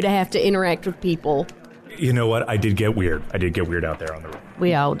good for you to have to interact with people. You know what? I did get weird. out there on the road.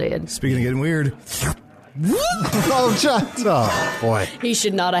 We all did. Speaking of getting weird. Oh, boy. He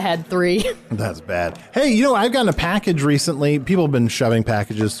should not have had 3. That's bad. Hey, I've gotten a package recently. People have been shoving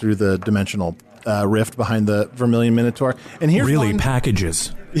packages through the dimensional rift behind the Vermilion Minotaur. And here's really one.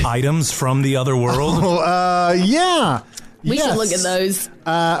 Packages? Items from the other world? Yeah. We should look at those.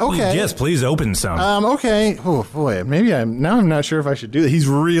 Okay. Yes, please open some. Okay. Oh, boy. Maybe I'm not sure if I should do that. He's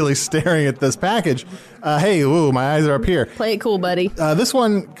really staring at this package. Hey, my eyes are up here. Play it cool, buddy. This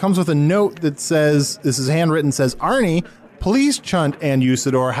one comes with a note that says, this is handwritten, says, Arnie, please chunt and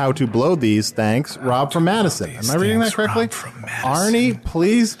Usador how to blow these. Thanks. Rob from Madison. Am I reading that correctly? Arnie,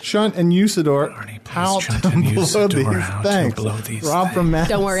 please chunt and Usador how to blow these. Thanks. Rob from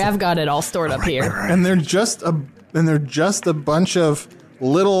Madison. Don't worry, I've got it all stored up here. And they're just a bunch of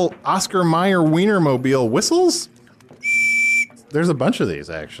little Oscar Mayer Wienermobile whistles. There's a bunch of these,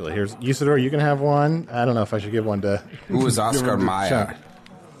 actually. Here's Usador. You can have one. I don't know if I should give one to... Who is Oscar Mayer?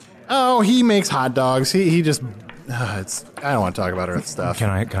 Oh, he makes hot dogs. He just... I don't want to talk about Earth stuff. Can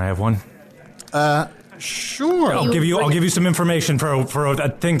I have one? Sure. I'll give you some information for a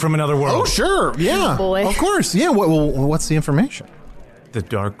thing from another world. Oh, sure. Yeah. Boy. Of course. Yeah. What's the information? The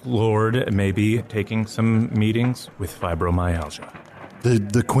Dark Lord may be taking some meetings with fibromyalgia.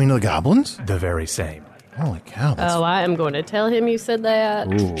 The Queen of the Goblins? The very same. Holy cow. I am going to tell him you said that.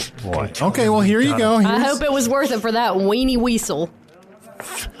 Ooh, boy. Okay, well, here you go. I hope it was worth it for that weenie weasel.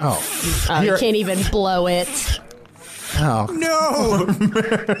 Oh. You can't even blow it. Oh. No!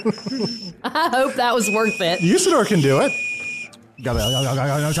 I hope that was worth it. Usador can do it.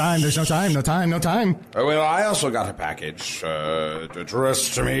 No time. There's no time. Well, I also got a package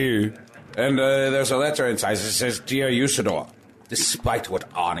addressed to me. And there's a letter inside that says, Dear Usador, despite what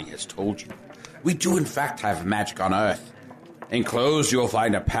Arnie has told you, we do in fact have magic on Earth. Enclosed, you'll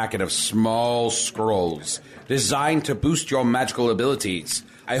find a packet of small scrolls designed to boost your magical abilities.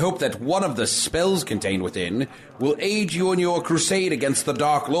 I hope that one of the spells contained within will aid you in your crusade against the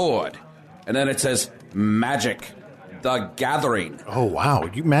Dark Lord. And then it says, Magic the Gathering. Oh, wow.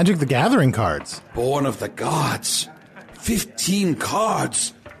 Magic the Gathering cards. Born of the gods. 15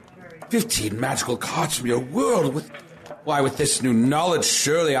 cards. 15 magical cards from your world. With this new knowledge,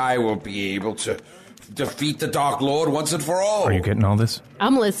 surely I will be able to defeat the Dark Lord once and for all. Are you getting all this?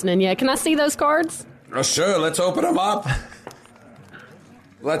 I'm listening, yeah. Can I see those cards? Sure, let's open them up.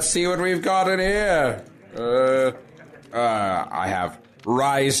 Let's see what we've got in here. I have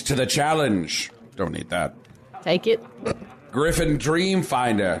Rise to the Challenge. Don't need that. Take it. Griffin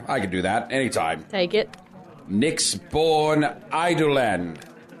Dreamfinder. I can do that anytime. Take it. Nyxborn Eidolon.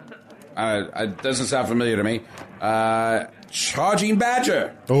 It doesn't sound familiar to me. Charging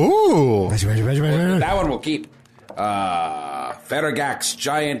Badger. Ooh. Badger. That one we'll keep. Ferrogax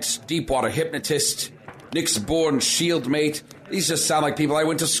Giant Deepwater Hypnotist. Nyxborn Shieldmate. These just sound like people I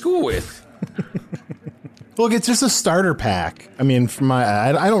went to school with. Look, it's just a starter pack. I mean,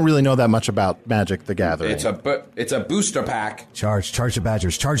 I don't really know that much about Magic the Gathering. It's a booster pack. Charge the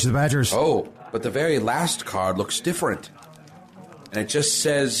Badgers. Oh, but the very last card looks different. And it just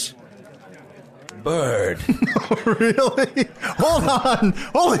says bird. Really? Hold on.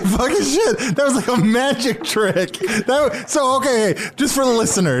 Holy fucking shit. That was like a magic trick. Okay, just for the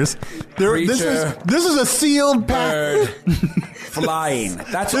listeners. This is a sealed bird. pack. Flying.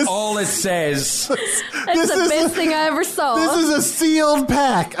 That's all it says. That's the best thing I ever saw. This is a sealed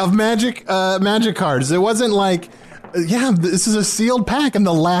pack of magic cards. It wasn't like, this is a sealed pack, and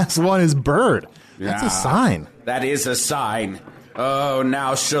the last one is bird. That's a sign. That is a sign. Oh,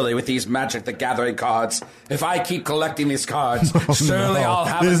 now surely with these Magic the Gathering cards, if I keep collecting these cards, surely I'll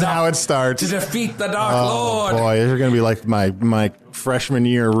have This is how it starts. to defeat the Dark Lord. Boy, you're going to be like my freshman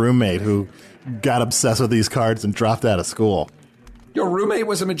year roommate who got obsessed with these cards and dropped out of school. Your roommate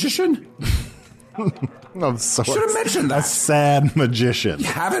was a magician? I'm sorry. Should have mentioned that. A sad magician. You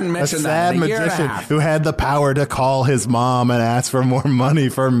haven't mentioned a that in sad a year and a magician half. who had the power to call his mom and ask for more money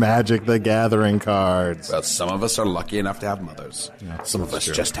for Magic the Gathering cards. Well, some of us are lucky enough to have mothers. Yeah, some of us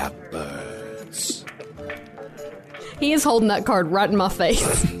just have birds. He is holding that card right in my face.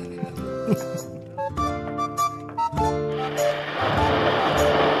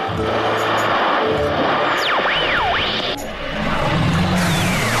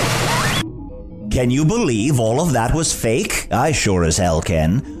 Can you believe all of that was fake? I sure as hell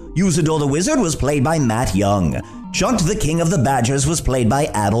can. Usador the Wizard was played by Matt Young. Chunt the King of the Badgers was played by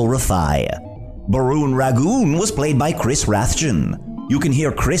Adol Rafai. Baroon Ragoon was played by Chris Rathjen. You can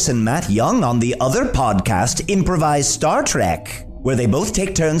hear Chris and Matt Young on the other podcast, Improvise Star Trek, where they both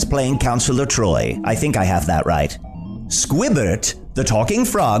take turns playing Counselor Troy. I think I have that right. Squibbert, the Talking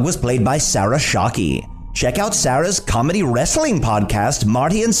Frog, was played by Sarah Shockey. Check out Sarah's comedy wrestling podcast,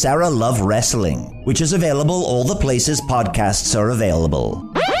 Marty and Sarah Love Wrestling, which is available all the places podcasts are available.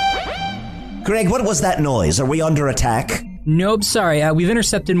 Greg, what was that noise? Are we under attack? Nope, sorry. We've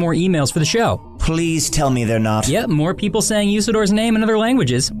intercepted more emails for the show. Please tell me they're not. Yep, more people saying Usador's name in other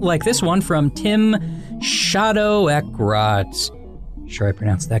languages, like this one from Tim Shadow-Ekrot. Sure I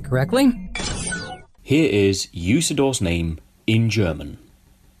pronounced that correctly? Here is Usador's name in German.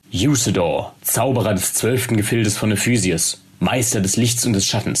 Usador, Zauberer des 12. Gefildes von Ephysius, Meister des Lichts und des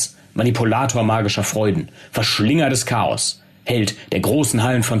Schattens, Manipulator magischer Freuden, Verschlinger des Chaos, Held der großen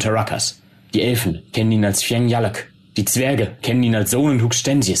Hallen von Tarakas. Die Elfen kennen ihn als Fieng Yalak, die Zwerge kennen ihn als Sohn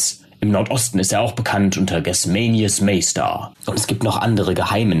Huxtensius. Im Nordosten ist er auch bekannt unter Gasmanius Maystar. Und es gibt noch andere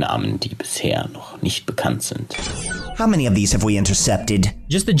geheime Namen, die bisher noch nicht bekannt sind. How many of these have we intercepted?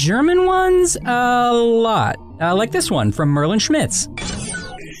 Just the German ones? A lot. Like this one from Merlin Schmitz.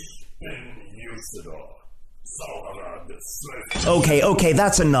 Okay,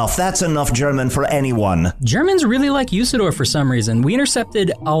 that's enough. That's enough German for anyone. Germans really like Usador for some reason. We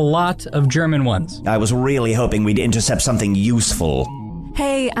intercepted a lot of German ones. I was really hoping we'd intercept something useful.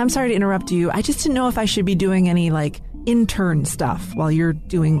 Hey, I'm sorry to interrupt you. I just didn't know if I should be doing any, intern stuff while you're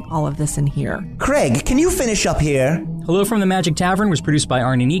doing all of this in here. Craig, can you finish up here? Hello from the Magic Tavern was produced by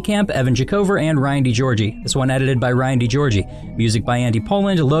Arnie Niekamp, Evan Jacover, and Ryan DiGiorgi. This one edited by Ryan DiGiorgi. Music by Andy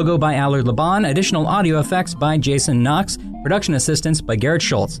Poland, logo by Allard Laban, additional audio effects by Jason Knox, production assistance by Garrett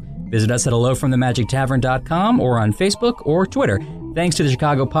Schultz. Visit us at hellofromthemagictavern.com or on Facebook or Twitter. Thanks to the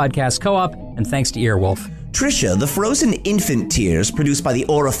Chicago Podcast Co-op, and thanks to Earwolf. Trisha, the frozen infant tears produced by the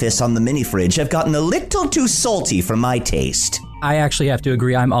orifice on the mini-fridge have gotten a little too salty for my taste. I actually have to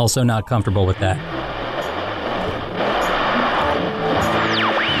agree, I'm also not comfortable with that.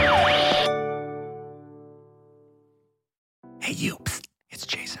 Hey, you. Psst, it's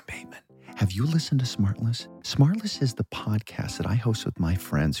Jason Bateman. Have you listened to Smartless? Smartless is the podcast that I host with my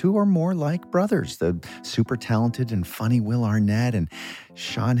friends who are more like brothers. The super talented and funny Will Arnett and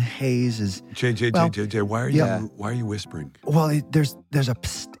Sean Hayes is JJ, why are you whispering? Well, there's a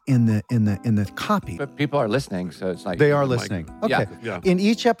psst in the copy. But people are listening, so it's like they are listening. Okay. Yeah. In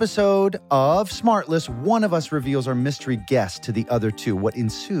each episode of Smartless, one of us reveals our mystery guest to the other two. What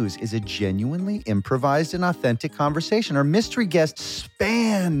ensues is a genuinely improvised and authentic conversation. Our mystery guests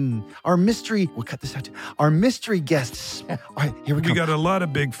we'll cut this out too. Our mystery guests. All right, here we go. We got a lot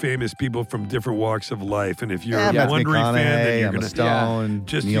of big famous people from different walks of life, and if you're a Matthew Wondery fan, then you're Emma Stone,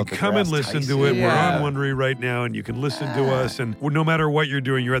 just Neil you come and deGrasse listen Tyson. to it. We're on Wondery right now, and you can listen to us. And no matter what you're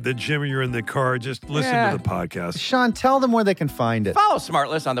doing, you're at the gym or you're in the car, just listen to the podcast. Sean, tell them where they can find it. Follow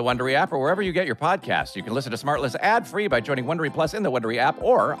Smartless on the Wondery app or wherever you get your podcasts. You can listen to Smartless ad-free by joining Wondery Plus in the Wondery app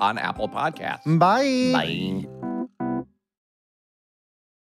or on Apple Podcasts. Bye. Bye.